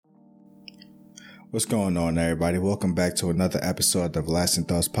What's going on, everybody? Welcome back to another episode of the Lasting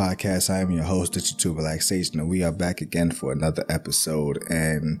Thoughts Podcast. I am your host, Digital Relaxation, and we are back again for another episode.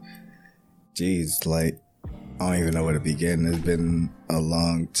 And, geez, I don't even know where to begin. It's been a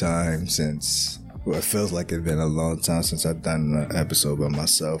long time since, it feels like it's been a long time since I've done an episode by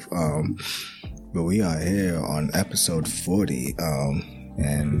myself. But we are here on episode 40.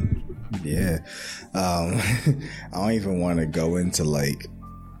 And, yeah, I don't even want to go into,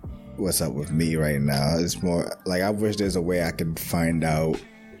 what's up with me right now. It's more I wish there's a way I could find out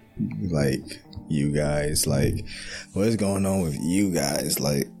you guys, what is going on with you guys.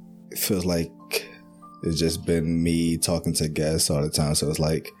 It feels like it's just been me talking to guests all the time, so it's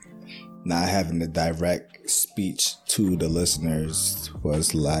not having the direct speech to the listeners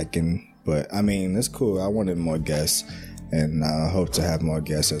was lacking. But I mean, it's cool. I wanted more guests, and I hope to have more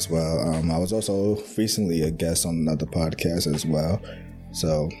guests as well. I was also recently a guest on another podcast as well.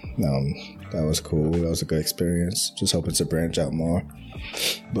 So, that was cool. That was a good experience. Just hoping to branch out more.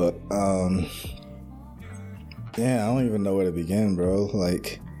 But, yeah, I don't even know where to begin, bro.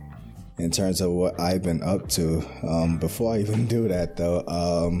 In terms of what I've been up to. Before I even do that, though,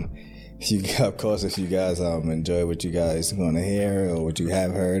 if you guys enjoy what you guys want to hear or what you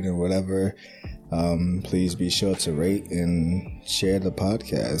have heard or whatever, please be sure to rate and share the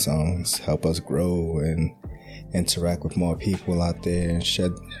podcast. Help us grow and interact with more people out there and share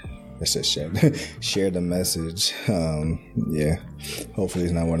the message. Yeah, hopefully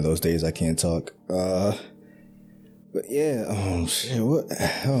it's not one of those days I can't talk. But yeah,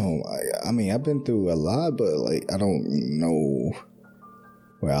 I mean, I've been through a lot, but I don't know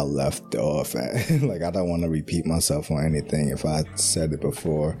where I left off at. I don't want to repeat myself on anything if I said it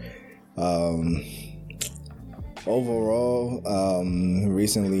before. Overall,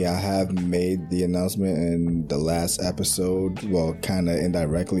 recently I have made the announcement in the last episode, well, kind of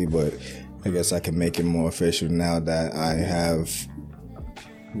indirectly, but I guess I can make it more official now that I have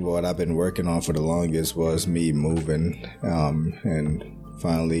what I've been working on for the longest was me moving, and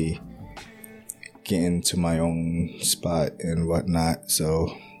finally getting to my own spot and whatnot.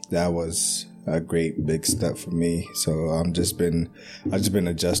 So that was a great big step for me. So I've just been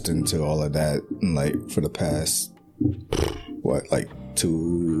adjusting to all of that for the past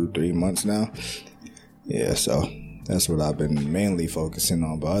 2-3 months now. Yeah, so that's what I've been mainly focusing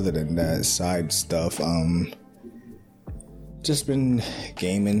on. But other than that, side stuff, just been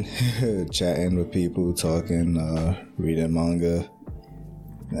gaming, chatting with people, talking, reading manga.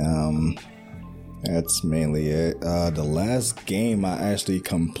 That's mainly it. The last game I actually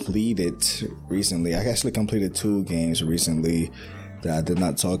completed recently, I actually completed 2 games recently that I did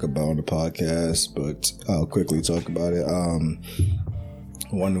not talk about on the podcast, but I'll quickly talk about it.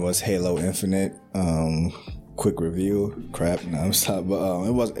 One was Halo Infinite. Quick review. Crap. No, I'm sorry,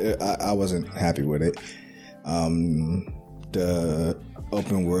 but I wasn't happy with it. The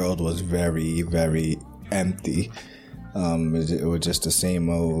open world was very, very empty. It was just the same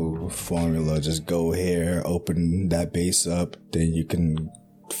old formula. Just go here, open that base up, then you can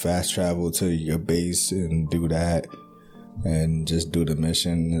fast travel to your base and do that, and just do the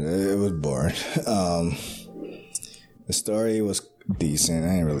mission. It was boring. The story was decent.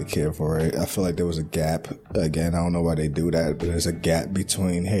 I didn't really care for it. I feel like there was a gap. Again, I don't know why they do that, but there's a gap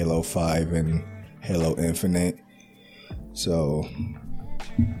between Halo 5 and Halo Infinite. So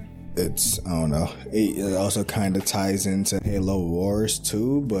it's, I don't know. It also kind of ties into Halo Wars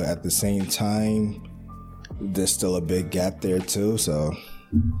too, but at the same time, there's still a big gap there too. So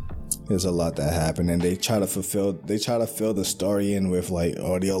there's a lot that happened, and they try to fill the story in with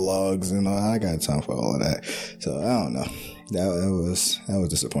audio logs and all. I got time for all of that. So I don't know. That was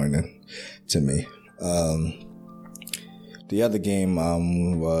disappointing to me. The other game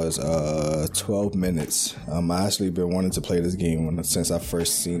was 12 Minutes. I actually been wanting to play this game since I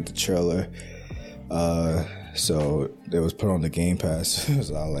first seen the trailer. So it was put on the Game Pass. So I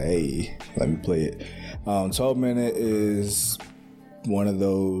was like, hey, let me play it. 12 Minute is one of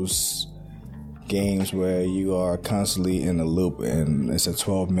those games where you are constantly in a loop, and it's a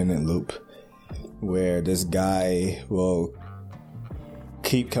 12-minute loop where this guy will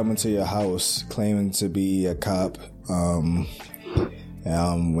keep coming to your house claiming to be a cop. When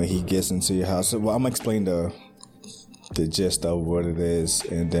he gets into your house, well, I'm gonna explain the gist of what it is,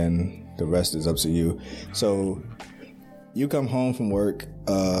 and then the rest is up to you. So you come home from work,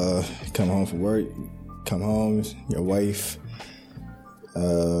 your wife, you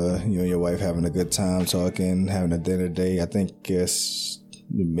and your wife having a good time talking, having a dinner date. I think it's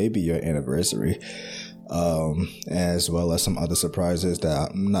maybe your anniversary, as well as some other surprises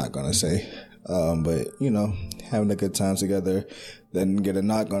that I'm not gonna say. But having a good time together. Then get a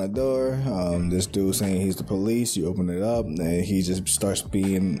knock on the door. This dude saying he's the police. You open it up, and he just starts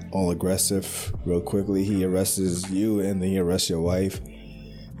being all aggressive real quickly. He arrests you, and then he arrests your wife.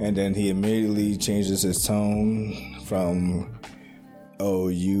 And then he immediately changes his tone from, "Oh,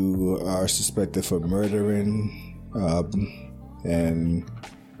 you are suspected for murdering," and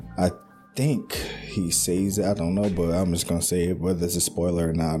I think he says it. I don't know, but I'm just gonna say it. Whether it's a spoiler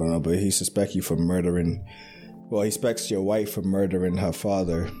or not, I don't know. But he suspects you for murdering. Well, he suspects your wife for murdering her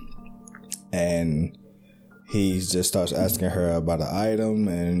father, and he just starts asking her about an item,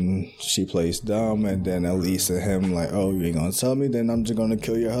 and she plays dumb, and then Elise and him like, "Oh, you ain't gonna tell me? Then I'm just gonna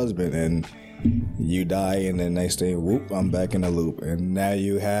kill your husband," and you die, and then next thing, whoop, I'm back in the loop, and now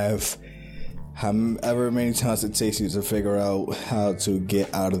you have however many times it takes you to figure out how to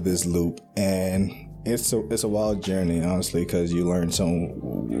get out of this loop, and it's a wild journey, honestly, because you learn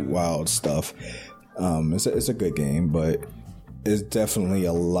some wild stuff. It's a good game, but it's definitely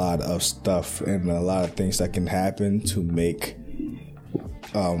a lot of stuff and a lot of things that can happen to make.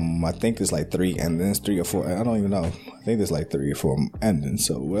 I think there's like 3 endings, 3 or 4. I don't even know. I think there's like 3 or 4 endings.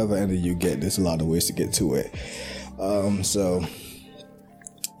 So whatever ending you get, there's a lot of ways to get to it. So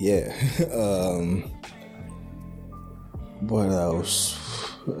yeah. What else?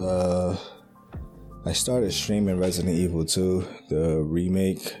 I started streaming Resident Evil 2, the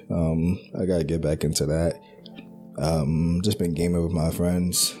remake. I gotta get back into that. Just been gaming with my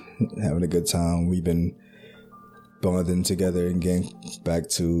friends, having a good time. We've been bonding together and getting back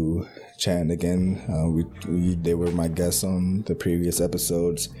to chatting again. They were my guests on the previous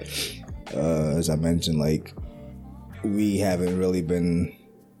episodes. As I mentioned, like, we haven't really been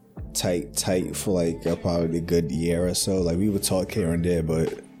tight for like probably a good year or so. Like, we would talk here and there,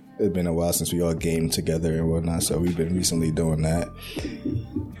 but it's been a while since we all gamed together and whatnot, so we've been recently doing that.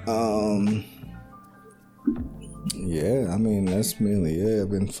 Yeah, I mean, that's mainly it.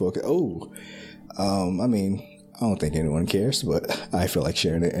 I've been focused. I mean, I don't think anyone cares, but I feel like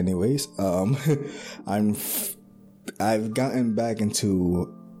sharing it anyways. I've gotten back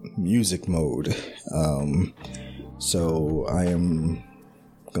into music mode. So I am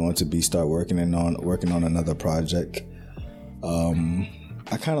going to start working on another project.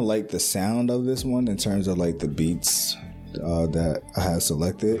 I kind of like the sound of this one in terms of like the beats that I have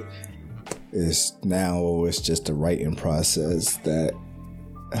selected. It's just the writing process that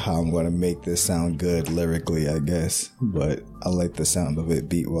how I'm going to make this sound good lyrically, I guess. But I like the sound of it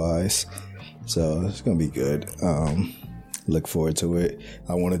beat wise, so it's gonna be good. Look forward to it.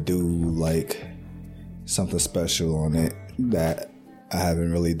 I want to do like something special on it that I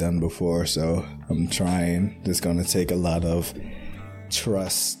haven't really done before, so I'm trying. It's gonna take a lot of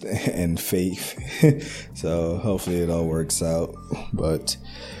trust and faith. So hopefully it all works out. But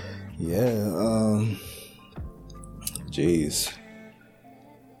yeah, geez,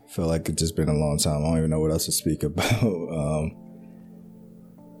 feel like it's just been a long time. I don't even know what else to speak about.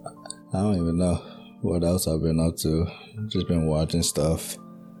 I don't even know what else I've been up to. Just been watching stuff.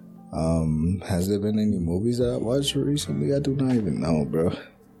 Has there been any movies that I watched recently? I do not even know, bro.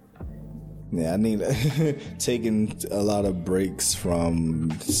 Yeah, I need taking a lot of breaks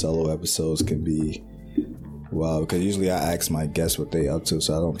from solo episodes can be wild, because usually I ask my guests what they up to,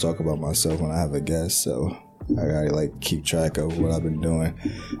 so I don't talk about myself when I have a guest, so I gotta like keep track of what I've been doing.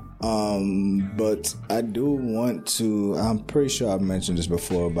 But I do want to, I'm pretty sure I've mentioned this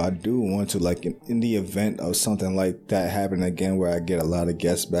before, but I do want to, like, in the event of something like that happening again where I get a lot of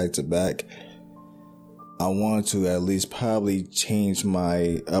guests back to back, I want to at least probably change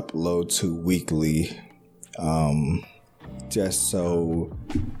my upload to weekly, just so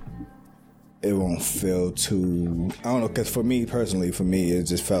it won't feel too, I don't know, because for me personally, it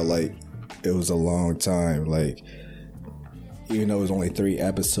just felt like it was a long time. Like, even though it was only 3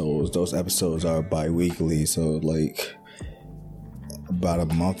 episodes, those episodes are bi-weekly, so like about a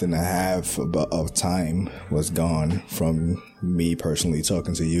month and a half of time was gone from me personally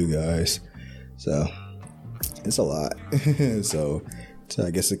talking to you guys, so it's a lot. So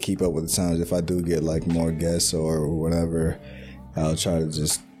I guess to keep up with the times, if I do get like more guests or whatever, I'll try to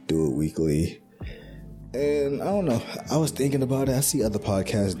just do it weekly. And I don't know, I was thinking about it. I see other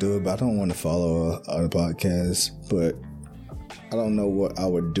podcasts do it, but I don't want to follow other podcasts, but I don't know what I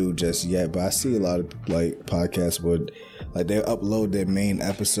would do just yet. But I see a lot of like podcasts would, like, they upload their main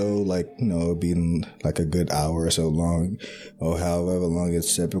episode, like, you know, being like a good hour or so long, or however long it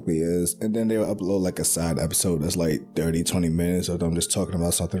typically is, and then they'll upload like a side episode that's like 30-20 minutes of them just talking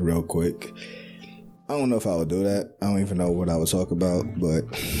about something real quick. I don't know if I would do that. I don't even know what I would talk about, but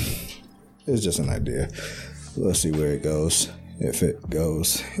it's just an idea. Let's see where it goes. if it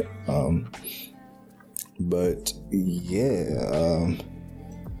goes. But yeah,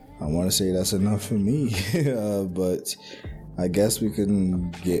 I want to say that's enough for me. But I guess we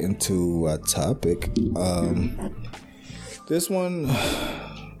can get into a topic. This one,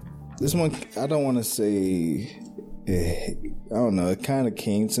 I don't want to say, I don't know, it kind of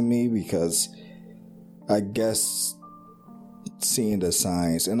came to me because I guess seeing the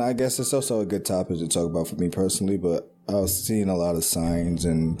signs, and I guess it's also a good topic to talk about for me personally, but I was seeing a lot of signs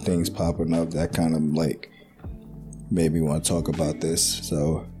and things popping up that kind of like made me want to talk about this.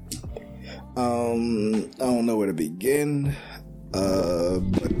 So, I don't know where to begin,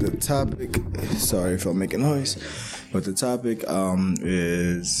 but the topic, sorry if I'm making noise, but the topic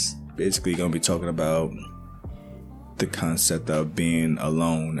is basically going to be talking about the concept of being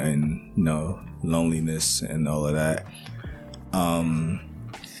alone and, you know, loneliness and all of that.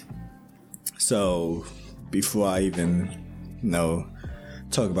 So before I even, you know,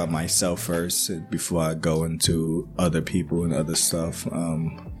 talk about myself first, before I go into other people and other stuff,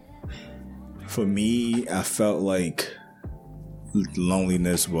 for me, I felt like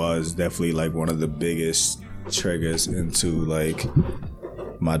loneliness was definitely like one of the biggest triggers into like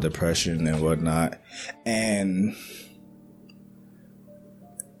my depression and whatnot. And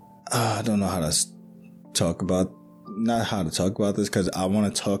I don't know how to talk about, not how to talk about this, because I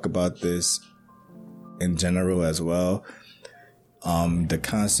want to talk about this in general as well. The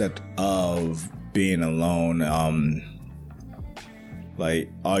concept of being alone,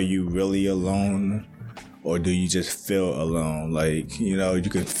 like, are you really alone, or do you just feel alone? Like, you know, you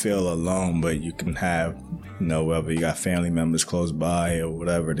can feel alone, but you can have, you know, whether you got family members close by or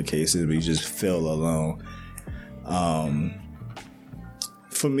whatever the case is, but you just feel alone.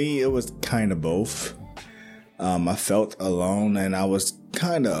 For me, it was kind of both. I felt alone, and I was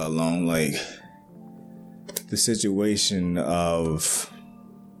kind of alone. Like, the situation of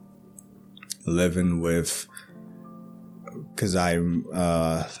living with, because I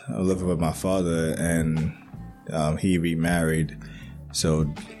living with my father, and he remarried,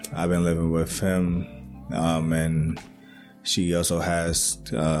 so I've been living with him, and she also has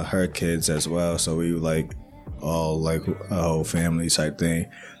her kids as well. So we like all like a whole family type thing,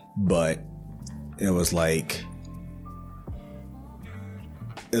 but it was like,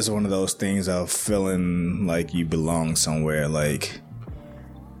 it's one of those things of feeling like you belong somewhere, like,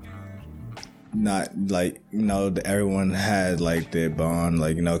 not like, you know, everyone had like their bond,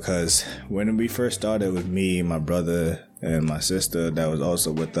 like, you know, because when we first started with me, my brother, and my sister that was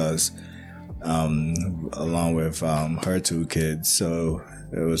also with us, along with her two kids, so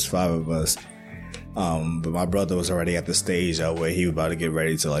it was 5 of us. But my brother was already at the stage where he was about to get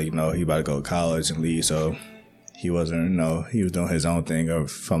ready to, like, you know, he about to go to college and leave, so he wasn't, you know, he was doing his own thing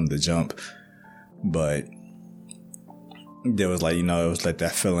from the jump. But there was like, you know, it was like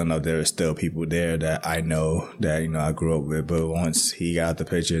that feeling of there are still people there that I know, that, you know, I grew up with. But once he got out the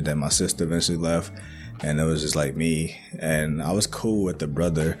picture, then my sister eventually left, and it was just like me. And I was cool with the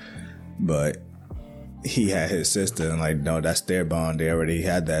brother, but he had his sister, and like, no, that's their bond. They already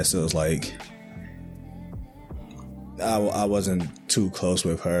had that. So it was like, I wasn't too close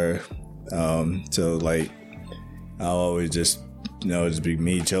with her. So like, I'll always just, you know, just be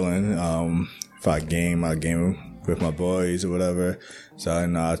me chilling. If I game with my boys or whatever. So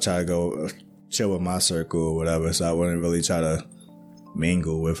I try to go chill with my circle or whatever. So I wouldn't really try to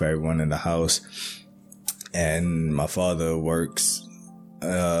mingle with everyone in the house. And my father works,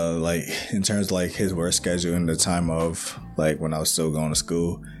 like, in terms of like his work schedule in the time of like when I was still going to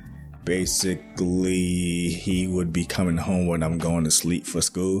school. Basically, he would be coming home when I'm going to sleep for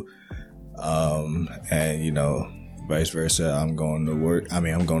school. And, you know, vice versa. I'm going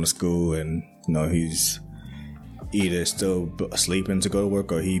to school, and, you know, he's either still sleeping to go to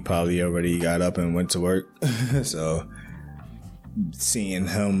work, or he probably already got up and went to work. So seeing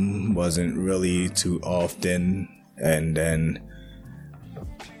him wasn't really too often. And then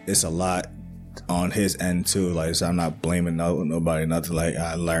it's a lot on his end too. Like, so I'm not blaming nobody, nothing. Like,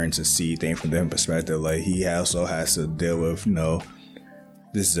 I learned to see things from their perspective. Like, he also has to deal with, you know,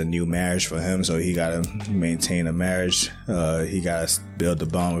 this is a new marriage for him, so he gotta maintain a marriage. He gotta build a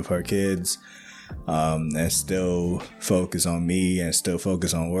bond with her kids, and still focus on me and still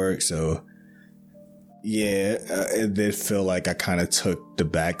focus on work. So yeah, it did feel like I kind of took the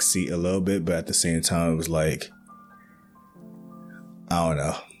back seat a little bit, but at the same time, it was like, I don't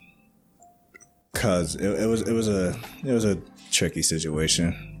know, cause it was a tricky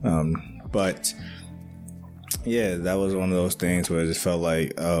situation. But yeah, that was one of those things where it just felt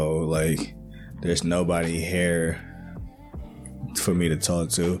like, oh, like, there's nobody here for me to talk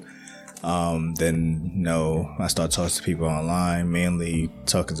to. Then, I started talking to people online, mainly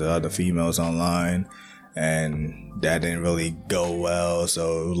talking to other females online, and that didn't really go well.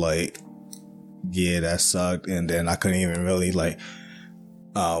 So, like, yeah, that sucked. And then I couldn't even really, like,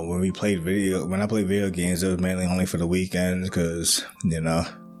 when I played video games, it was mainly only for the weekends because,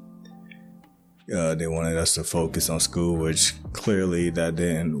 they wanted us to focus on school, which clearly that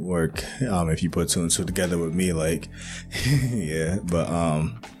didn't work. If you put two and two together with me, like, yeah, but,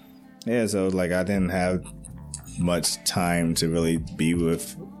 so like I didn't have much time to really be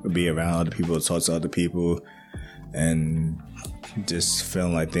around other people, talk to other people, and just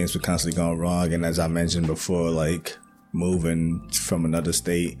feeling like things were constantly going wrong. And as I mentioned before, like moving from another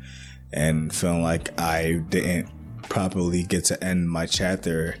state and feeling like I didn't properly get to end my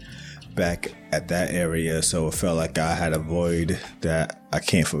chapter back at that area, so it felt like I had a void that I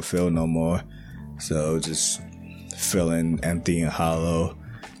can't fulfill no more. So just feeling empty and hollow,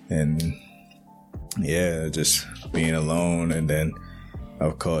 and yeah, just being alone. And then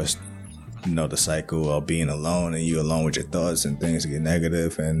of course, the cycle of being alone, and you alone with your thoughts, and things get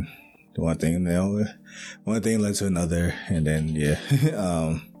negative, and one thing led to another, and then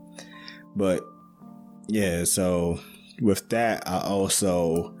but yeah, so with that, I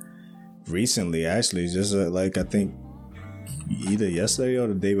also recently, actually, just like I think either yesterday or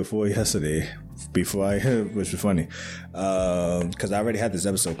the day before yesterday, which was funny, because I already had this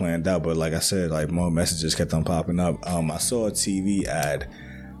episode planned out, but like I said, like more messages kept on popping up. I saw a TV ad.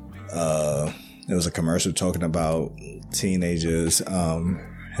 It was a commercial talking about teenagers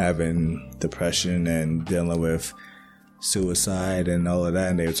having depression and dealing with suicide and all of that,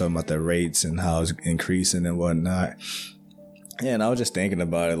 and they were talking about the rates and how it's increasing and whatnot. Yeah, and I was just thinking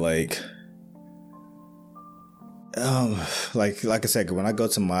about it, like I said,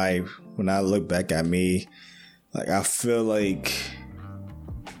 when I look back at me, like I feel like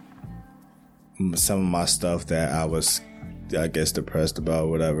some of my stuff that I was, I guess, depressed about,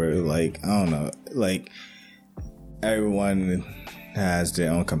 whatever, like, I don't know, like everyone has their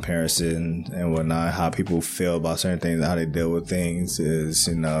own comparison and whatnot. How people feel about certain things, how they deal with things is,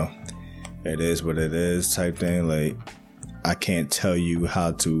 it is what it is type thing. Like, I can't tell you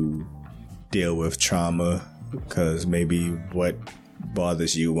how to deal with trauma, because maybe what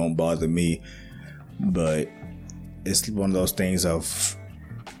bothers you won't bother me. But it's one of those things of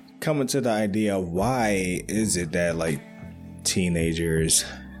coming to the idea of why is it that like teenagers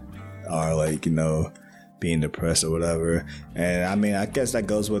are like, being depressed or whatever. And I mean, I guess that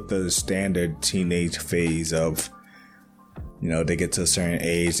goes with the standard teenage phase of, they get to a certain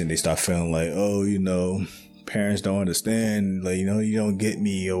age and they start feeling like, oh, parents don't understand, like, you don't get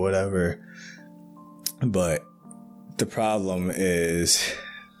me or whatever. But the problem is,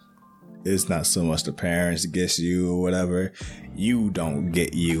 it's not so much the parents get you or whatever. You don't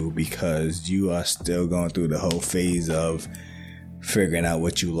get you, because you are still going through the whole phase of figuring out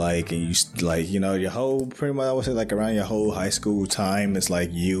what you like, and you like, your whole, pretty much I would say, like around your whole high school time, it's like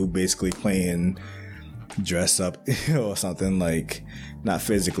you basically playing dress up or something, like not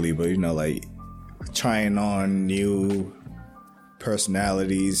physically, but like trying on new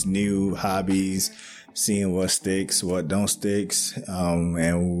personalities, new hobbies, seeing what sticks, what don't sticks,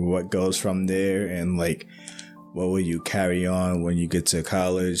 and what goes from there, and like what will you carry on when you get to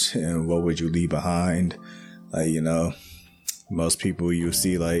college, and what would you leave behind. Like, most people you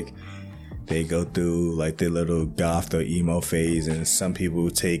see, like, they go through like their little goth or emo phase, and some people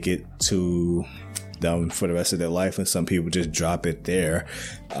take it to them for the rest of their life, and some people just drop it there.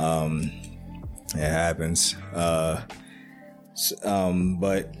 It happens. But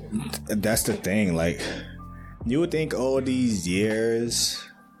that's the thing, like, you would think all these years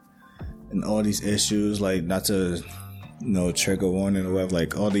and all these issues, like, not to, trigger warning or whatever,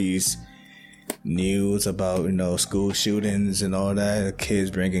 like all these news about, school shootings and all that,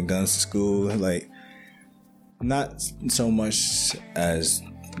 kids bringing guns to school, like, not so much as,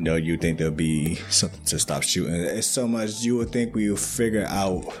 you think there'll be something to stop shooting. It's so much you would think we would figure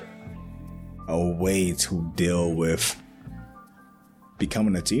out a way to deal with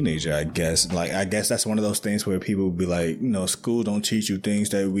becoming a teenager, I guess. Like, I guess that's one of those things where people will be like, school don't teach you things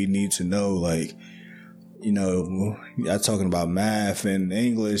that we need to know. Like, y'all talking about math and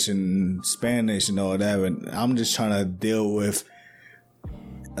English and Spanish and all that, but I'm just trying to deal with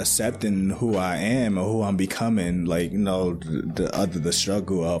accepting who I am or who I'm becoming. Like, the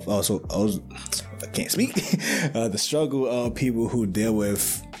struggle of I can't speak. The struggle of people who deal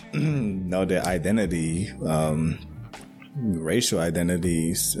with, their identity, racial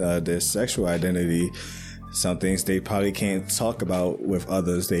identities, their sexual identity. Some things they probably can't talk about with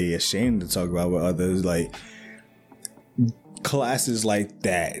others. They ashamed to talk about with others. Like, classes like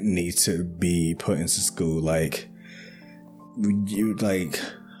that need to be put into school. Like,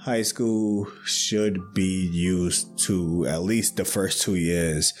 high school should be used to, at least the first 2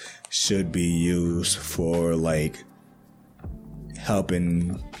 years should be used for like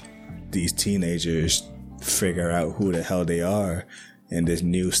helping these teenagers figure out who the hell they are in this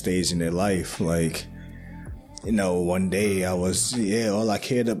new stage in their life. Like, you know, one day all I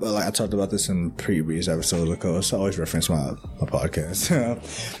cared about, like I talked about this in previous episodes, of course, I always reference my podcast.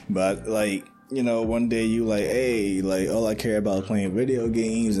 But like, you know, one day you like, hey, like all I care about is playing video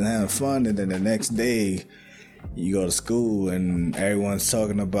games and having fun, and then the next day you go to school and everyone's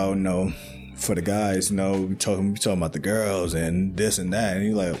talking about, you know, for the guys, you know, we talking about the girls and this and that, and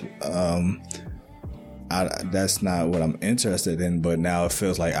you're like, that's not what I'm interested in, but now it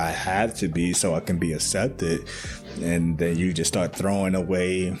feels like I have to be so I can be accepted. And then you just start throwing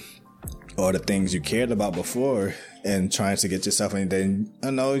away all the things you cared about before and trying to get yourself, and then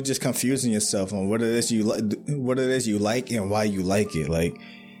I know you're just confusing yourself on what it is you like and why you like it. Like,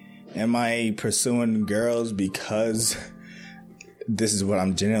 am I pursuing girls because this is what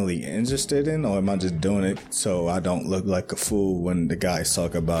I'm genuinely interested in, or am I just doing it so I don't look like a fool when the guys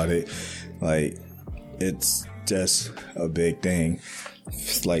talk about it? Like, it's just a big thing.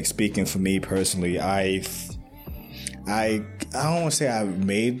 It's like, speaking for me personally, I don't want to say I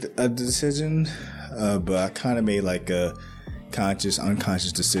made a decision, but I kind of made like a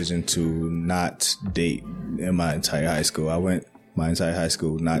unconscious decision to not date in my entire high school. I went my entire high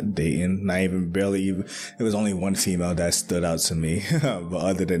school not dating, not even barely even. It was only one female that stood out to me, but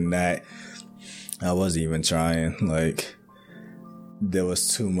other than that, I wasn't even trying. Like, there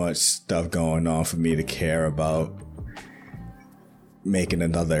was too much stuff going on for me to care about making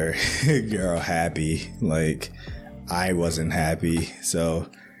another girl happy. Like, I wasn't happy, so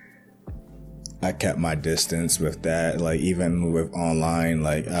I kept my distance with that. Like, even with online,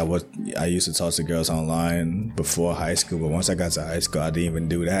 like I used to talk to girls online before high school, but once I got to high school, I didn't even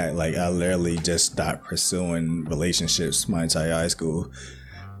do that. Like, I literally just stopped pursuing relationships my entire high school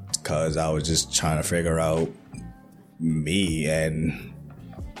because I was just trying to figure out me and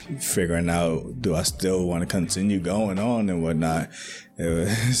figuring out, do I still want to continue going on and whatnot.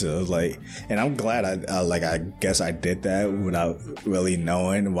 So it was like, and I'm glad I guess I did that without really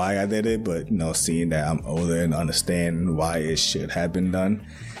knowing why I did it, but, you know, seeing that I'm older and understand why it should have been done.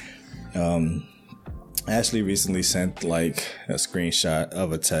 I actually recently sent like a screenshot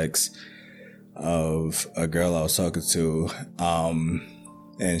of a text of a girl I was talking to,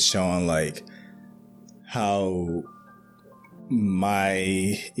 and showing like how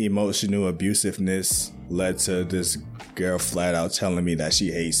my emotional abusiveness led to this girl flat out telling me that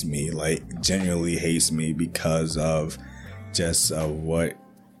she hates me, like genuinely hates me because of just what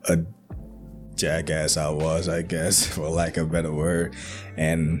a jackass I was, I guess, for lack of a better word.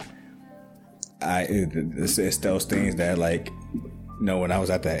 And it's those things that, like, you know, when I was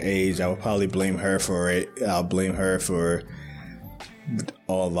at that age, I would probably blame her for it. I'll blame her for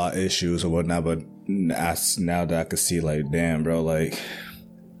all of our issues or whatnot, but now that I could see, like, damn, bro, like,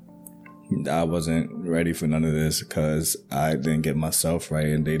 I wasn't ready for none of this because I didn't get myself right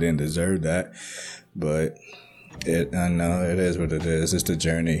and they didn't deserve that. But I know it is what it is. It's the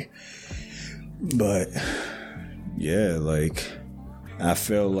journey. But yeah, like, I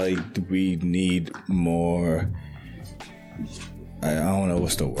feel like we need more, I don't know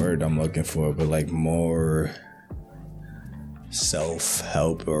what's the word I'm looking for, but like more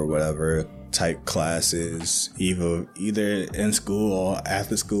self-help or whatever type classes, either in school or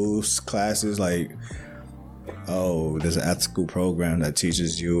after school classes. Like, oh, there's an after school program that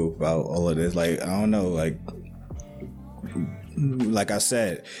teaches you about all of this. Like, I don't know, like I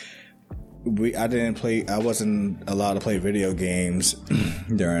said, I wasn't allowed to play video games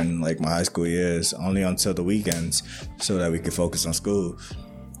during like my high school years, only until the weekends so that we could focus on school.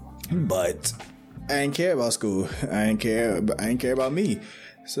 But I didn't care about school. I didn't care about me.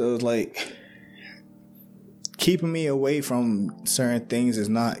 So it's like, keeping me away from certain things is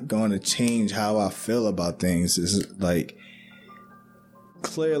not going to change how I feel about things. It's like,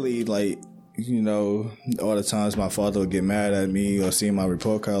 clearly, like, you know, all the times my father would get mad at me or see my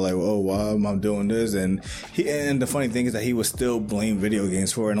report card, like, oh, why am I doing this? And the funny thing is that he would still blame video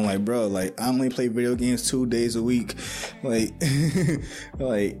games for it. And I'm like, bro, like, I only play video games 2 days a week. Like,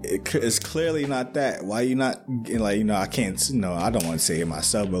 like, it's clearly not that. Why you not, like, you know, I can't, you know, I don't want to say it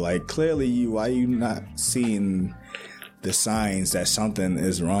myself, but like, clearly why you not seeing the signs that something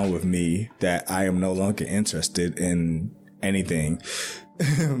is wrong with me, that I am no longer interested in anything.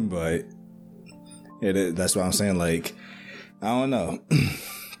 But that's what I'm saying. Like, I don't know.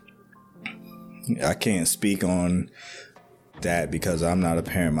 I can't speak on that because I'm not a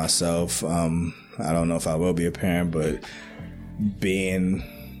parent myself. I don't know if I will be a parent, but being,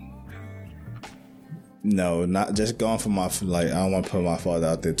 no, not just going for my, like, I don't want to put my father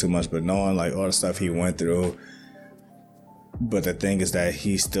out there too much, but knowing like all the stuff he went through. But the thing is that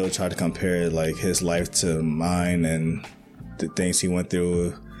he still tried to compare like his life to mine, and the things he went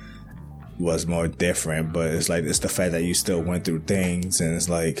through was more different. But it's like, it's the fact that you still went through things, and it's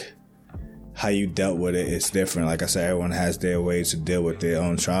like how you dealt with it is different. Like I said, everyone has their ways to deal with their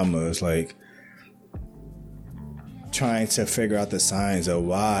own trauma. It's like trying to figure out the signs of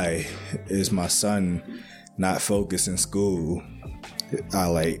why is my son not focused in school.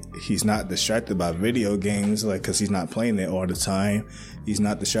 He's not distracted by video games, like, cause he's not playing it all the time. He's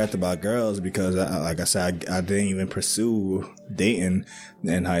not distracted by girls because, like I said, I didn't even pursue dating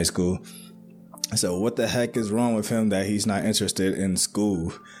in high school. So what the heck is wrong with him that he's not interested in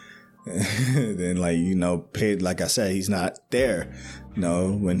school? Then, like, you know, paid, like I said, he's not there. You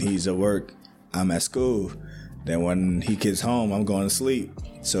know, when he's at work, I'm at school. Then when he gets home, I'm going to sleep.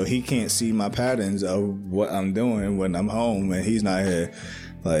 So he can't see my patterns of what I'm doing when I'm home and he's not here.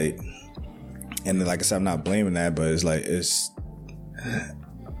 Like, and then, like I said, I'm not blaming that, but it's like, it's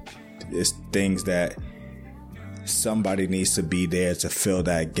things that somebody needs to be there to fill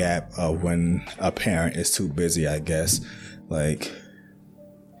that gap of when a parent is too busy, I guess. Like,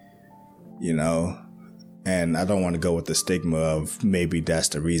 you know, and I don't want to go with the stigma of maybe that's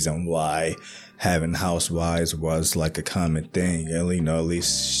the reason why having housewives was like a common thing. You know, at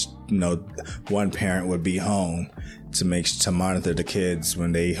least, you know, one parent would be home to monitor the kids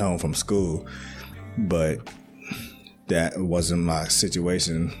when they home from school. But that wasn't my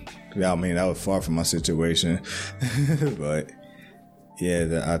situation. I mean, that was far from my situation. But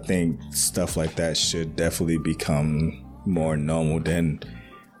yeah, I think stuff like that should definitely become more normal than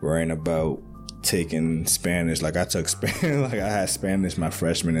worrying about taking Spanish. Like, I took Spanish, like I had Spanish my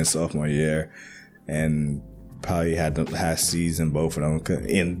freshman and sophomore year, and probably had C's in both of them.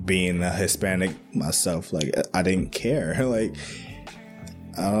 In being a Hispanic myself, like, I didn't care. Like,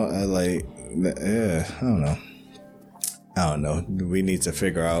 I don't know. We need to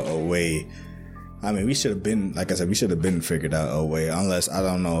figure out a way. I mean, we should have been, like I said, figured out a way. Unless, I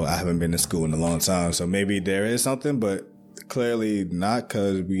don't know, I haven't been to school in a long time, so maybe there is something, but clearly not,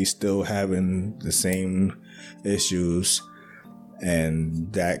 because we still having the same issues.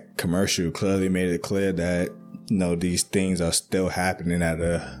 And that commercial clearly made it clear that, you know, these things are still happening at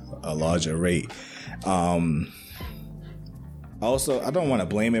a larger rate. Also, I don't want to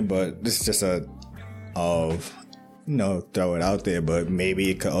blame it, but this is just you know, throw it out there, but maybe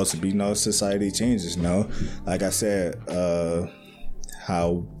it could also be, you know, society changes, you know. Like I said,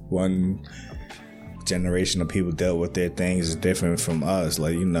 how one generation of people dealt with their things is different from us.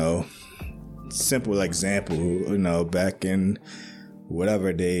 Like, you know, simple example, you know, back in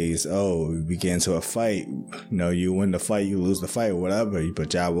whatever days, we get into a fight, you know, you win the fight, you lose the fight, whatever,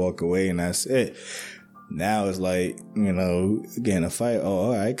 but y'all walk away and that's it. Now it's like, you know, getting a fight,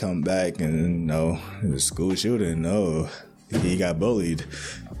 all right, come back and, you know, the school shooting, he got bullied.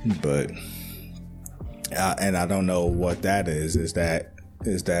 But, and I don't know what that is. Is that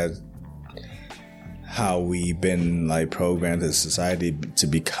how we've been, like, programmed as society to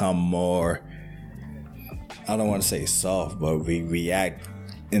become more, I don't want to say soft, but we react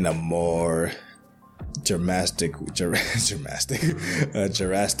in a more drastic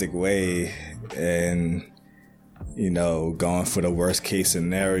way, and, you know, going for the worst case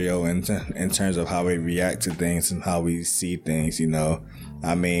scenario in terms of how we react to things and how we see things. You know,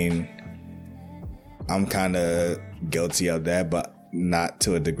 I mean, I'm kind of guilty of that, but not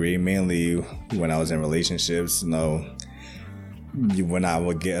to a degree. Mainly when I was in relationships, you know, when I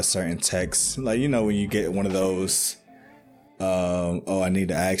would get a certain text, like, you know, when you get one of those I need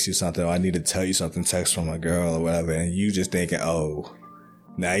to ask you something, or I need to tell you something, text from a girl or whatever, and you just thinking,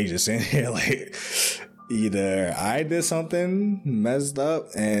 now you just in here like, either I did something messed up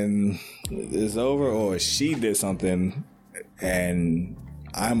and it's over, or she did something and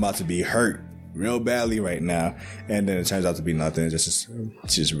I'm about to be hurt real badly right now, and then it turns out to be nothing. She just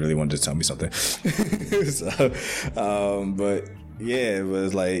really wanted to tell me something. But yeah, it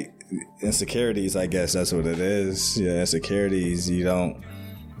was like insecurities, I guess that's what it is. Yeah, insecurities. You don't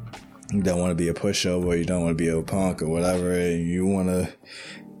want to be a pushover, you don't want to be a punk or whatever, and you want to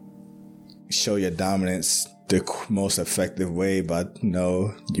show your dominance the most effective way by, you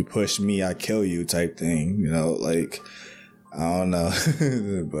know, you push me, I kill you type thing, you know, like, I don't know.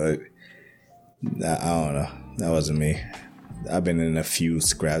 But I don't know, that wasn't me. I've been in a few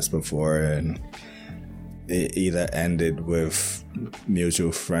scraps before, and it either ended with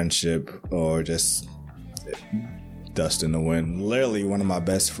mutual friendship or just dust in the wind. Literally one of my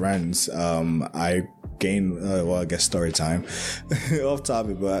best friends. I gained, I guess story time off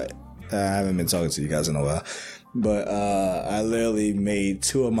topic, but I haven't been talking to you guys in a while. But I literally made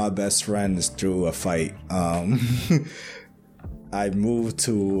two of my best friends through a fight. I moved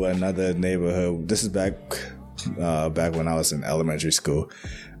to another neighborhood. This is back when I was in elementary school.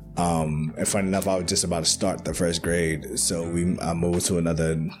 And funny enough, I was just about to start the first grade. So I moved to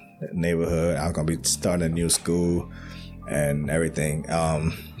another neighborhood. I was going to be starting a new school and everything.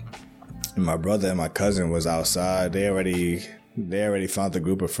 My brother and my cousin was outside. They already found a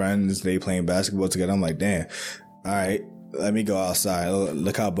group of friends. They playing basketball together. I'm like, damn, all right, let me go outside.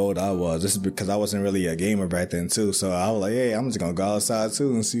 Look how bold I was. This is because I wasn't really a gamer back then too. So I was like, hey, I'm just going to go outside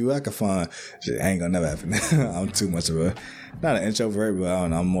too and see what I can find. Shit ain't going to never happen. I'm too much of not an introvert, but I don't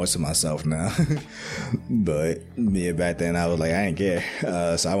know, I'm more to myself now. But yeah, back then I was like, I ain't care.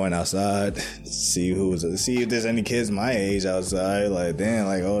 So I went outside, see if there's any kids my age outside. Like, damn,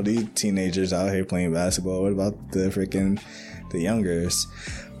 like all these teenagers out here playing basketball. What about the youngers?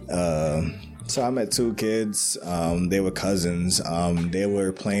 So I met two kids. They were cousins. They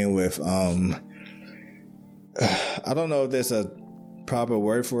were playing with, I don't know if there's a proper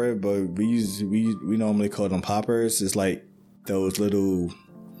word for it, but we normally call them poppers. It's like those little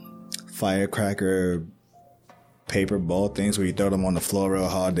firecracker paper ball things where you throw them on the floor real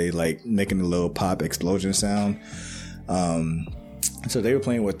hard. They like making a little pop explosion sound. So they were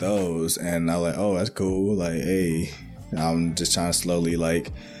playing with those, and I was like, oh, that's cool. Like, hey, I'm just trying to slowly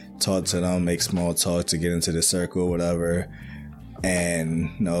like talk to them, make small talk to get into the circle, whatever.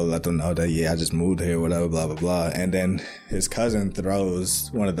 And let them know that, yeah, I just moved here, whatever, blah, blah, blah. And then his cousin throws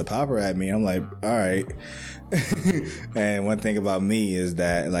one of the popper at me. I'm like, all right. And one thing about me is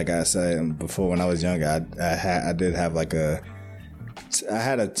that, like I said before, when I was younger, I did have I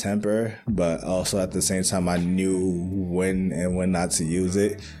had a temper, but also at the same time, I knew when and when not to use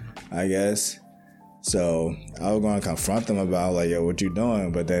it, I guess. So I was going to confront him about like, yo, what you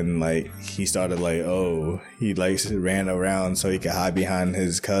doing? But then like he started like, he like ran around so he could hide behind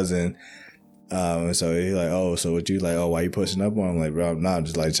his cousin. So he like, so what you like? Oh, why you pushing up on him? Like, bro, I'm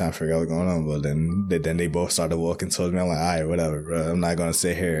just like trying to figure out what's going on. But then they both started walking towards me. I'm like, all right, whatever, bro. I'm not going to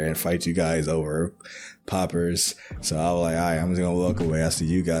sit here and fight you guys over poppers. So I was like, all right, I'm just going to walk away. I see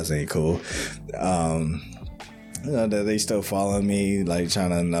you guys ain't cool. They still following me, like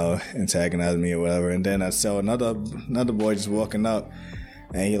trying to antagonize me or whatever. And then I saw another boy just walking up,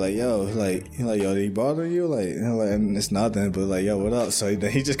 and he like, yo, did he bother you? Like, and it's nothing, but like, yo, what up? So then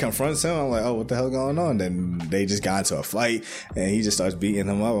he just confronts him. I'm like, oh, what the hell going on? Then they just got into a fight, and he just starts beating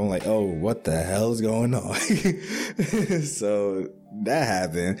him up. I'm like, oh, what the hell is going on? So that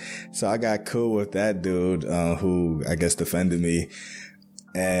happened. So I got cool with that dude, who I guess defended me,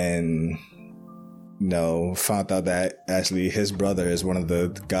 and found out that actually his brother is one of the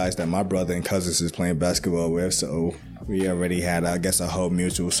guys that my brother and cousins is playing basketball with. So we already had, I guess, a whole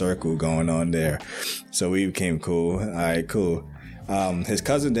mutual circle going on there. So we became cool. All right, cool. His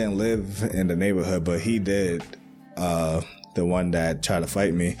cousin didn't live in the neighborhood, but he did, the one that tried to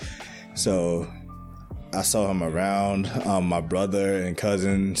fight me. So I saw him around. My brother and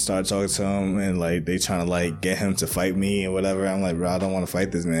cousin started talking to him, and like they trying to like get him to fight me and whatever. I'm like, bro, I don't want to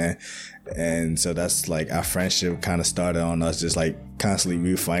fight this man. And so that's like our friendship kind of started on us just like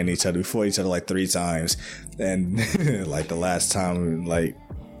constantly fighting each other. We fought each other like 3 times, and like the last time like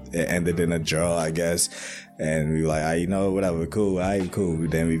it ended in a draw, I guess. And we were like, whatever, cool, cool.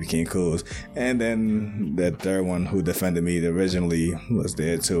 Then we became cool. And then the third one who defended me originally was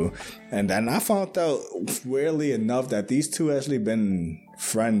there too. And then I found out, weirdly enough, that these two actually been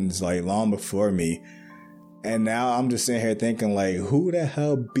friends like long before me. And now I'm just sitting here thinking, like, who the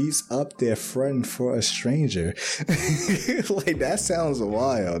hell beats up their friend for a stranger? Like, that sounds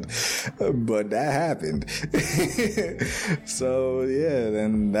wild, but that happened. So, yeah,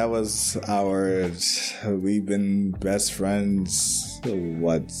 then that was we've been best friends,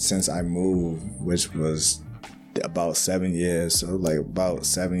 since I moved, which was about 7 years. So, like, about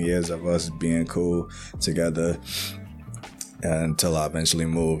 7 years of us being cool together. Until I eventually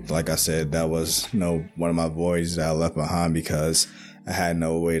moved. Like I said, that was one of my boys that I left behind because I had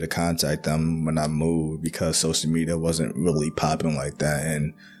no way to contact them when I moved, because social media wasn't really popping like that,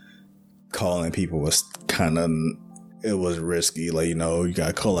 and calling people was it was risky. Like, you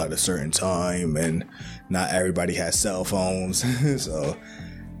gotta call at a certain time, and not everybody has cell phones. So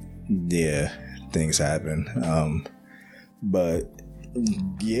yeah, things happen. But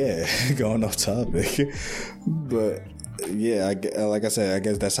yeah, going off topic. But yeah, like I said, I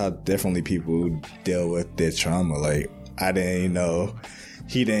guess that's how differently people deal with their trauma. Like, I didn't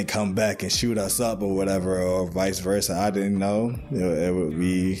he didn't come back and shoot us up or whatever, or vice versa. I didn't know. It would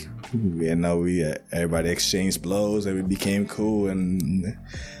be, everybody exchanged blows and we became cool, and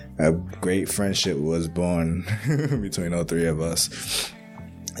a great friendship was born between all three of us.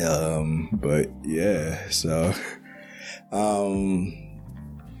 But yeah, so,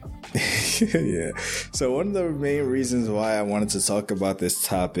 yeah. So one of the main reasons why I wanted to talk about this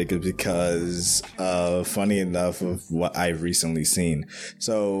topic is because, funny enough, of what I've recently seen.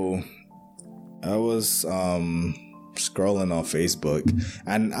 So I was, scrolling on Facebook,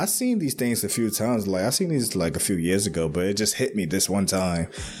 and I've seen these things a few times. Like, I've seen these like a few years ago, but it just hit me this one time.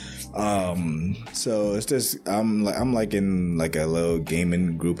 So it's just, I'm like in like a little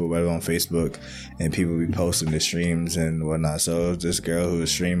gaming group or whatever on Facebook, and people be posting the streams and whatnot. So this girl who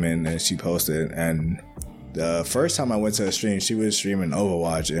was streaming, and she posted, and the first time I went to her stream, she was streaming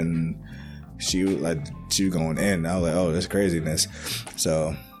Overwatch, and she was going in. I was like, oh, that's craziness.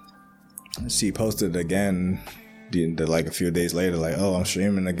 So she posted again like a few days later, like, oh, I'm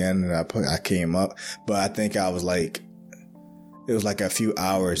streaming again, and I came up, but I think I was like, it was like a few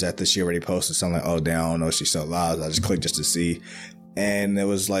hours after she already posted something, like, oh, damn, I don't know if she's still alive. I just clicked just to see. And it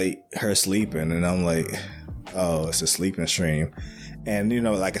was like her sleeping. And I'm like, oh, it's a sleeping stream. And, you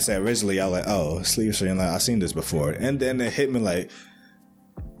know, like I said, originally I was like, oh, sleep stream. Like, I've seen this before. And then it hit me like,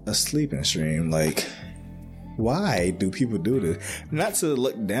 a sleeping stream. Like, why do people do this? Not to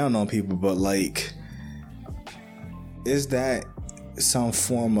look down on people, but like, is that some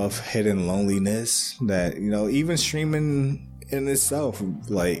form of hidden loneliness that, you know, even streaming in itself,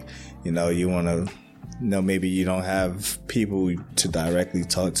 like, you know, you want to, you know, maybe you don't have people to directly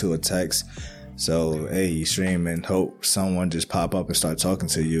talk to or text, so hey, you stream and hope someone just pop up and start talking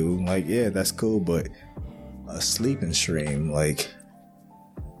to you. Like, yeah, that's cool, but a sleeping stream, like,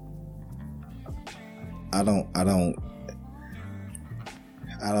 I don't know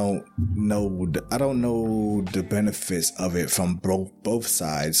the benefits of it from both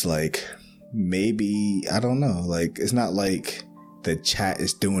sides. Like, maybe, I don't know, like, it's not like the chat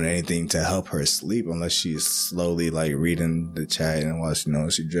is doing anything to help her sleep, unless she's slowly like reading the chat, and while she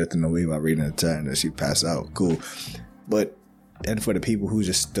knows she's drifting away while reading the chat, and then she pass out. Cool. But then for the people who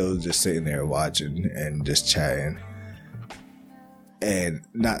still sitting there watching and just chatting, and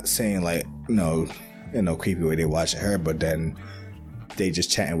not saying like, no, in no creepy way they watching her, but then they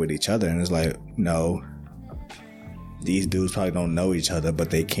just chatting with each other, and it's like, no, these dudes probably don't know each other, but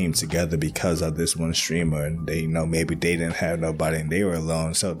they came together because of this one streamer, and they know maybe they didn't have nobody and they were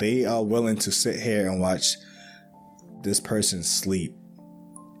alone, so they are willing to sit here and watch this person sleep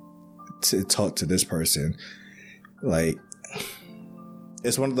to talk to this person. Like,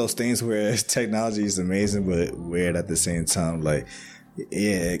 it's one of those things where technology is amazing but weird at the same time. Like,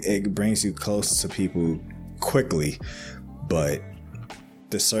 yeah, it brings you close to people quickly, but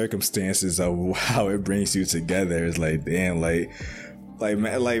the circumstances of how it brings you together is like, damn, like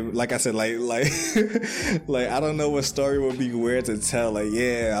I said, like I don't know what story would be weird to tell. Like,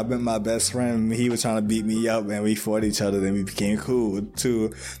 yeah, I met my best friend, he was trying to beat me up and we fought each other, then we became cool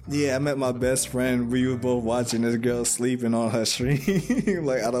too. Yeah, I met my best friend, we were both watching this girl sleeping on her stream.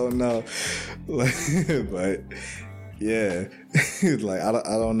 Like, I don't know. Like, but yeah, like, I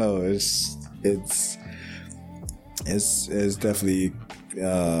don't know. It's definitely,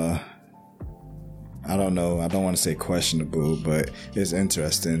 I don't know, I don't want to say questionable, but it's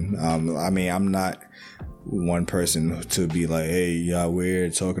interesting. I mean, I'm not one person to be like, hey, y'all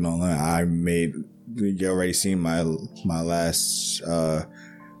weird talking online. You already seen my last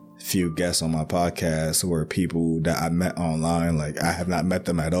few guests on my podcast were people that I met online. Like, I have not met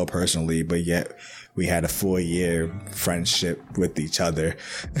them at all personally, but yet we had a 4-year friendship with each other.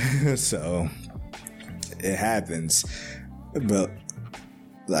 So it happens. But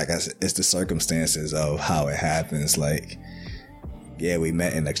like I said, it's the circumstances of how it happens. Like, yeah, we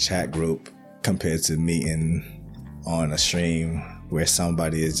met in a chat group compared to meeting on a stream where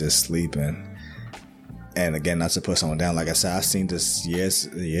somebody is just sleeping. And again, not to put someone down, like I said, I've seen this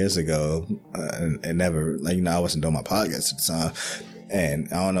years ago, and never, like, you know, I wasn't doing my podcast at the time, and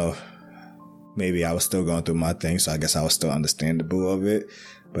I don't know, maybe I was still going through my thing, so I guess I was still understandable of it,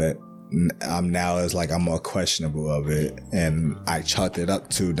 but I'm now is like, I'm more questionable of it, and I chalked it up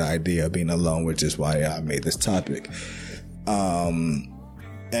to the idea of being alone, which is why I made this topic. And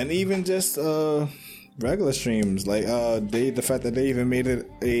even just regular streams, like the fact that they even made it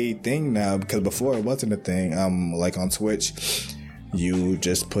a thing now, because before it wasn't a thing. Like on Twitch, you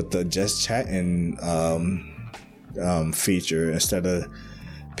just put the just chatting feature instead of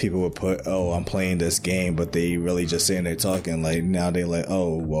people would put, oh, I'm playing this game, but they really just sitting there talking. Like, now they're like,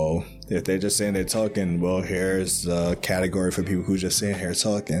 oh, well, if they're just sitting there talking, well, here's the category for people who just sitting here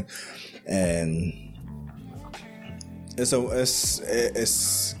talking. And it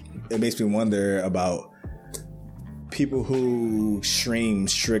makes me wonder about people who stream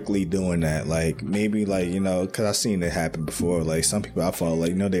strictly doing that. Like, maybe, like, you know, because I've seen it happen before. Like, some people I follow, like,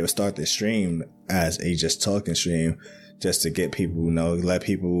 you know, they would start their stream as a just talking stream, just to get people, you know, let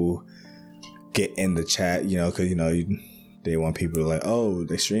people get in the chat, you know, because, you know, they want people to like, oh,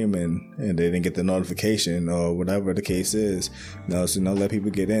 they're streaming and they didn't get the notification or whatever the case is. You know, so, you know, let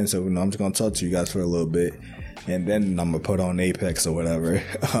people get in. So, you know, I'm just going to talk to you guys for a little bit and then I'm going to put on Apex or whatever.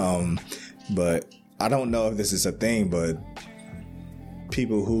 But I don't know if this is a thing, but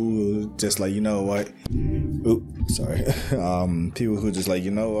people who just like, you know what? People who just like, you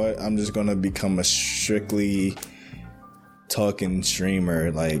know what? I'm just going to become a strictly talking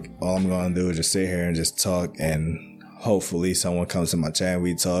streamer. Like, all I'm gonna do is just sit here and just talk, and hopefully someone comes to my chat and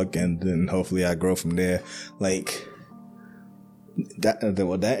we talk, and then hopefully I grow from there. Like, that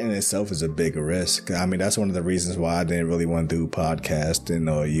in itself is a big risk. I mean, that's one of the reasons why I didn't really want to do podcasting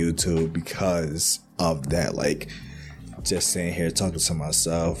or YouTube, because of that. Like, just sitting here talking to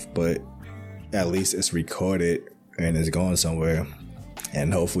myself, but at least it's recorded and it's going somewhere,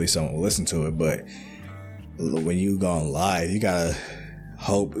 and hopefully someone will listen to it. But when you go on live, you gotta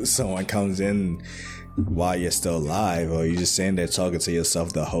hope someone comes in while you're still live, or you just sitting there talking to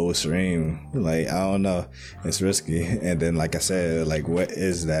yourself the whole stream. Like, I don't know, it's risky. And then, like I said, like, what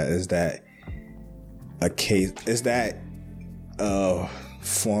is that? Is that a case? Is that a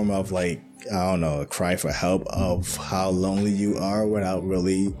form of, like, I don't know, a cry for help of how lonely you are without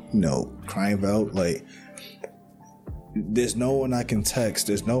really, you know, crying for help? Like, there's no one I can text,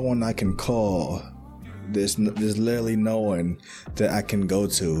 there's no one I can call. There's literally no one that I can go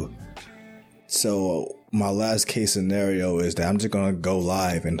to. So my last case scenario is that I'm just gonna go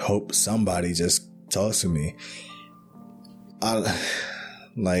live and hope somebody just talks to me. I don't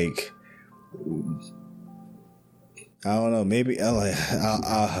know. Maybe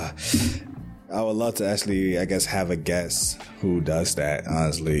I would love to actually, I guess, have a guest who does that.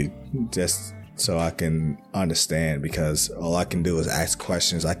 Honestly, just so I can understand, because all I can do is ask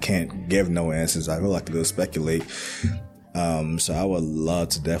questions. I can't give no answers. All I can do is speculate. So I would love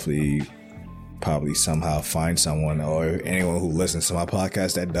to definitely probably somehow find someone or anyone who listens to my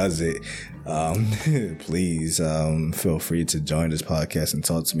podcast that does it. Please feel free to join this podcast and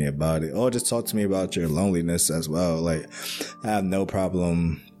talk to me about it, or just talk to me about your loneliness as well. Like, I have no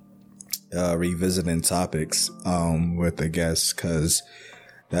problem revisiting topics with the guests, because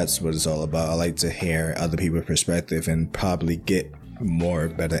that's what it's all about. I like to hear other people's perspective and probably get more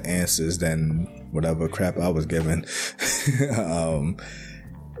better answers than whatever crap I was given.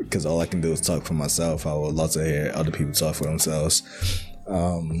 Because all I can do is talk for myself. I would love to hear other people talk for themselves.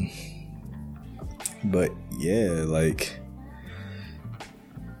 But yeah, like,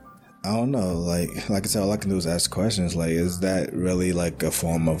 I don't know. Like I said, all I can do is ask questions. Like, is that really like a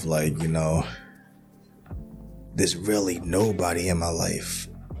form of, like, you know, there's really nobody in my life,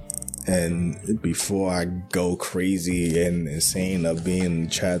 and before I go crazy and insane of being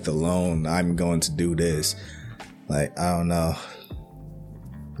trapped alone, I'm going to do this. Like, I don't know.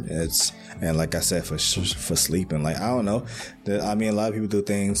 And like I said, for sleeping, like, I don't know. I mean, a lot of people do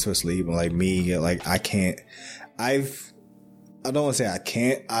things for sleep, and like me, like, I don't want to say I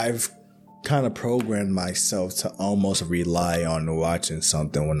can't. I've kind of programmed myself to almost rely on watching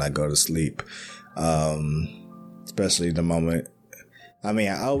something when I go to sleep. Especially the moment. I mean,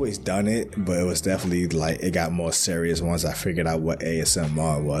 I always done it, but it was definitely like, it got more serious once I figured out what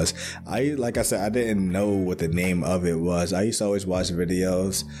ASMR was. Like I said, I didn't know what the name of it was. I used to always watch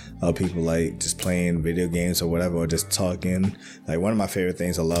videos of people like just playing video games or whatever, or just talking. Like, one of my favorite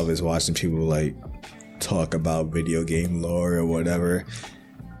things I love is watching people like talk about video game lore or whatever.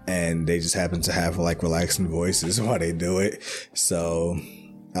 And they just happen to have like relaxing voices while they do it. So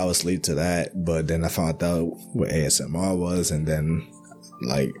I would sleep to that. But then I found out what ASMR was, and then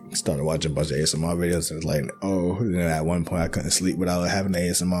like started watching a bunch of ASMR videos, and it's like, oh, and then at one point I couldn't sleep without having an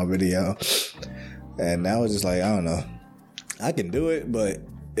ASMR video. And now it's just like, I don't know, I can do it, but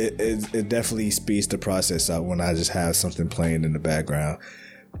it definitely speeds the process up when I just have something playing in the background.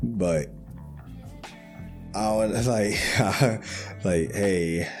 But I want like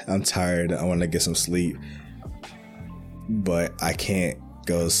hey, I'm tired, I want to get some sleep, but I can't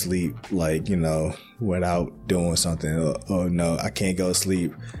go to sleep, like, you know, without doing something. Or no, I can't go to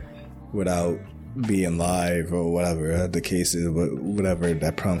sleep without being live, or whatever the case is, but whatever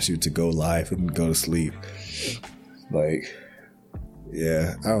that prompts you to go live and go to sleep. Like,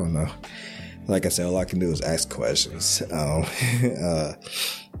 yeah, I don't know. Like I said, all I can do is ask questions.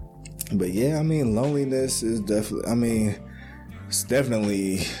 But yeah, I mean, loneliness is it's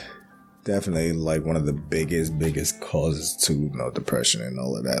definitely like one of the biggest causes to depression and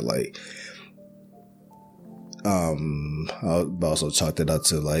all of that. Like, I also chalked it up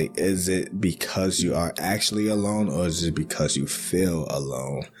to like, is it because you are actually alone, or is it because you feel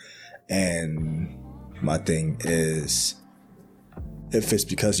alone? And my thing is, if it's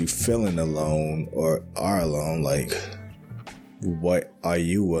because you feeling alone or are alone, like, what are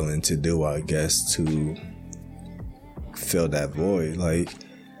you willing to do, I guess, to fill that void? Like,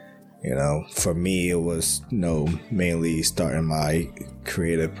 for me, it was, mainly starting my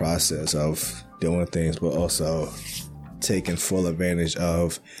creative process of doing things, but also taking full advantage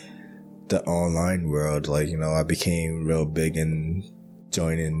of the online world. Like, I became real big in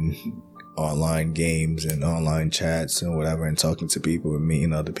joining online games and online chats and whatever, and talking to people and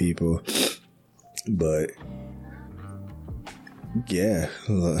meeting other people. But yeah,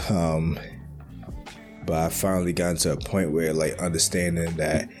 but I finally got to a point where, like, understanding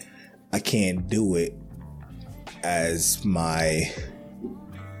that I can't do it as my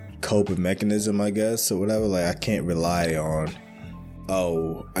coping mechanism, I guess, or whatever. Like, I can't rely on,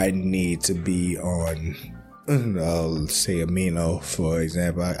 I need to be on, say Amino, for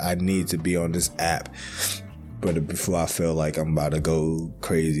example. I need to be on this app, but before I feel like I'm about to go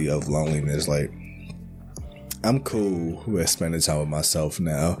crazy of loneliness, like, I'm cool with spending time with myself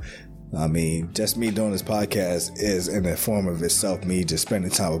now. I mean, just me doing this podcast is in the form of itself me just spending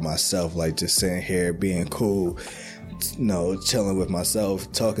time with myself, like just sitting here being cool, chilling with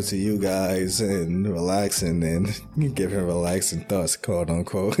myself, talking to you guys and relaxing and giving relaxing thoughts, quote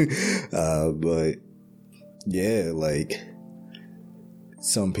unquote. But yeah, like,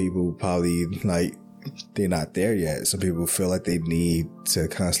 some people probably, like, they're not there yet. Some people feel like they need to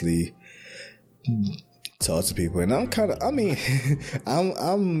constantly talk to people, and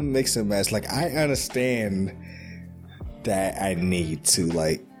I'm mixing match. Like, I understand that I need to,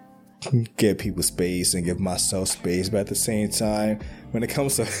 like, give people space and give myself space, but at the same time, when it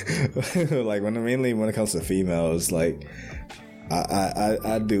comes to like, mainly when it comes to females, like,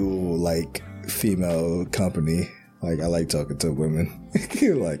 I do like female company. Like, I like talking to women.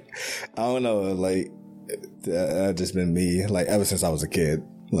 Like, I don't know, like, that just been me, like, ever since I was a kid.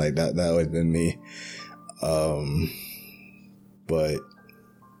 Like, that always been me. But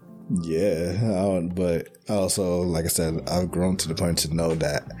yeah, but also, like I said, I've grown to the point to know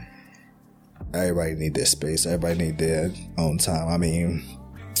that everybody need their space. Everybody need their own time. I mean,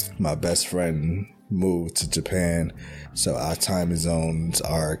 my best friend moved to Japan, so our time zones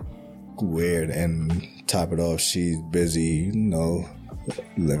are weird, and top it off, she's busy,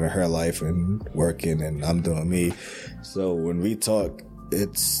 living her life and working, and I'm doing me. So when we talk,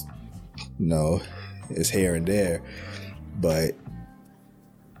 it's, it's here and there, but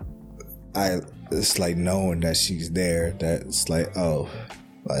it's like knowing that she's there, that's like, I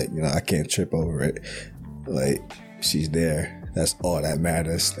can't trip over it. Like, she's there. That's all that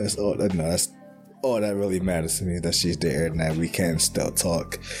matters. That's all that really matters to me, that she's there and that we can still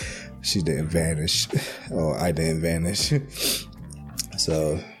talk. She didn't vanish, or I didn't vanish.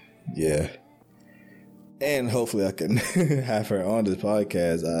 So, yeah. And hopefully I can have her on this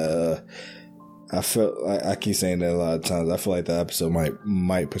podcast. I feel like, I keep saying that a lot of times, I feel like the episode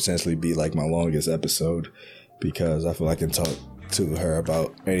might potentially be like my longest episode, because I feel like I can talk to her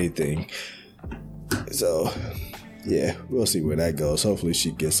about anything. So yeah, we'll see where that goes. Hopefully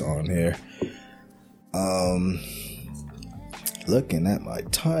she gets on here. Looking at my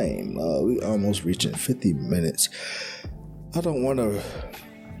time, we almost reaching 50 minutes. I don't want to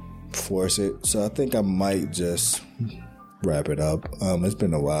force it, so I think I might just wrap it up. It's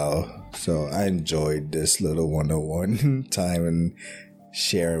been a while, so I enjoyed this little one-on-one time and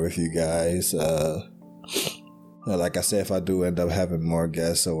sharing with you guys. Like I said, if I do end up having more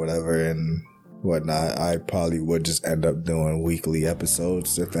guests or whatever and whatnot, I probably would just end up doing weekly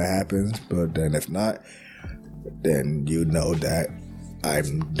episodes if that happens. But then if not, then you know that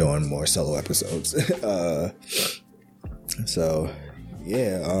I'm doing more solo episodes. So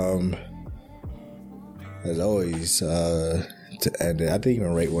yeah, as always, to end it, I didn't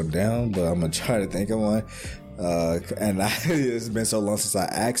even write one down, but I'm gonna try to think of one. And it's been so long since I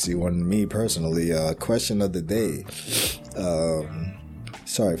asked you one, me personally. Question of the day.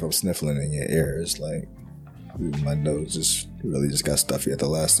 Sorry if I'm sniffling in your ears. Like, my nose just got stuffy at the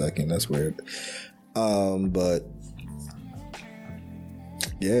last second. That's weird. But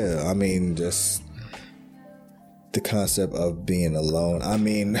yeah, I mean, just the concept of being alone. I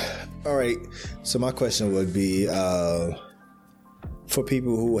mean, all right. So my question would be, for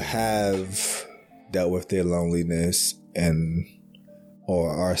people who have dealt with their loneliness and or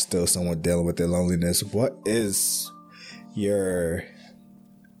are still somewhat dealing with their loneliness, what is your,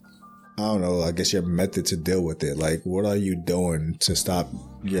 I don't know, I guess your method to deal with it? Like, what are you doing to stop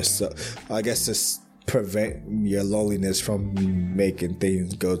yourself, I guess, to prevent your loneliness from making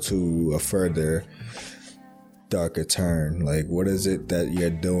things go to a further darker turn? Like, what is it that you're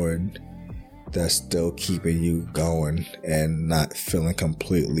doing that's still keeping you going and not feeling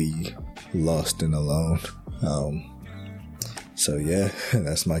completely lost and alone? So yeah,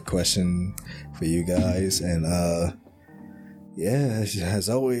 that's my question for you guys. And yeah, as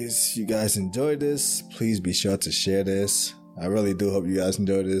always, you guys enjoy this. Please be sure to share this. I really do hope you guys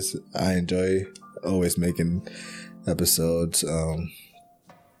enjoy this. I enjoy always making episodes.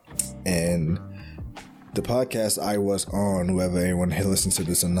 And the podcast I was on, whether anyone had listened to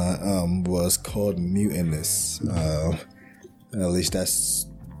this or not, was called Mutinous. At least that's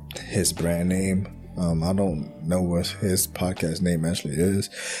his brand name. I don't know what his podcast name actually is.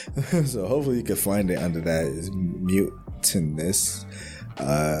 So hopefully you can find it under that. It's Mutinous.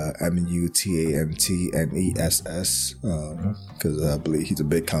 MUTANTNESS. Because I believe he's a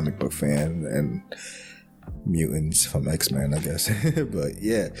big comic book fan and mutants from X-Men, I guess. But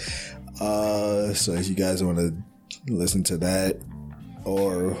yeah. So if you guys want to listen to that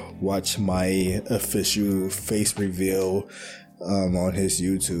or watch my official face reveal on his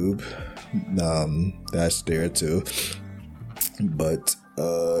YouTube, that's there too. But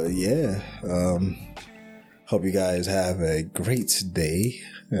yeah, hope you guys have a great day,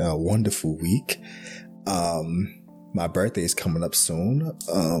 a wonderful week. My birthday is coming up soon.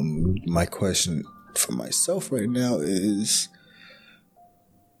 My question for myself right now is,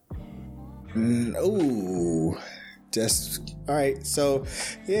 just all right. So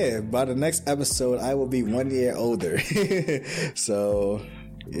yeah, by the next episode I will be 1 year older. So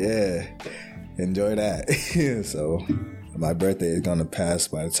yeah, enjoy that. So my birthday is gonna pass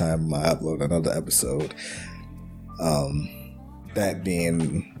by the time I upload another episode. That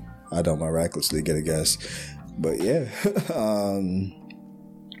being, I don't miraculously get a guess, but yeah.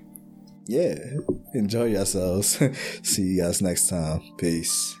 Yeah, enjoy yourselves. See you guys next time.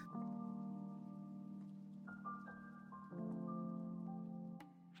 Peace.